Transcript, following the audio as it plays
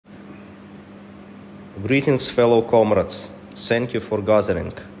Greetings, fellow comrades. Thank you for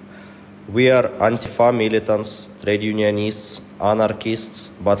gathering. We are Antifa militants, trade unionists, anarchists,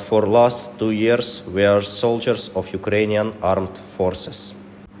 but for last 2 years we are soldiers of Ukrainian armed forces.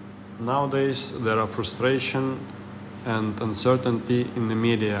 Nowadays there are frustration and uncertainty in the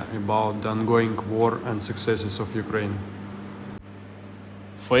media about the ongoing war and successes of Ukraine.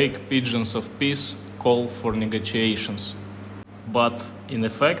 Fake pigeons of peace call for negotiations. But in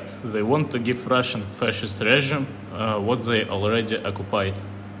effect, they want to give Russian fascist regime what they already occupied.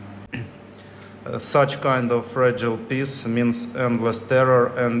 Such kind of fragile peace means endless terror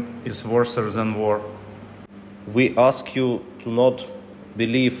and is worse than war. We ask you to not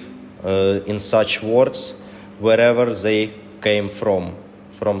believe in such words wherever they came from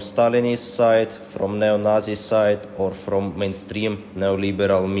Stalinist side, from neo-Nazi side, or from mainstream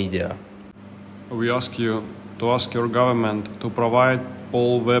neoliberal media. We ask you to ask your government to provide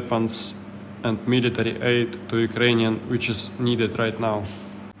all weapons and military aid to Ukrainian which is needed right now.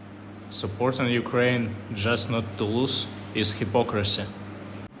 Supporting Ukraine just not to lose is hypocrisy.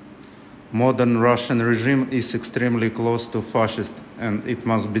 Modern Russian regime is extremely close to fascist and it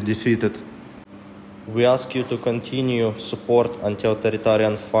must be defeated. We ask you to continue support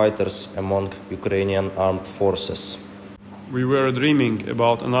anti-authoritarian fighters among Ukrainian armed forces. We were dreaming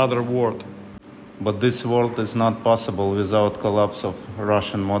about another world. But this world is not possible without collapse of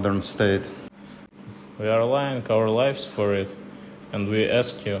Russian modern state. We are relying our lives for it, and we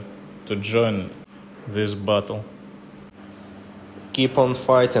ask you to join this battle. Keep on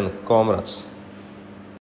fighting, comrades.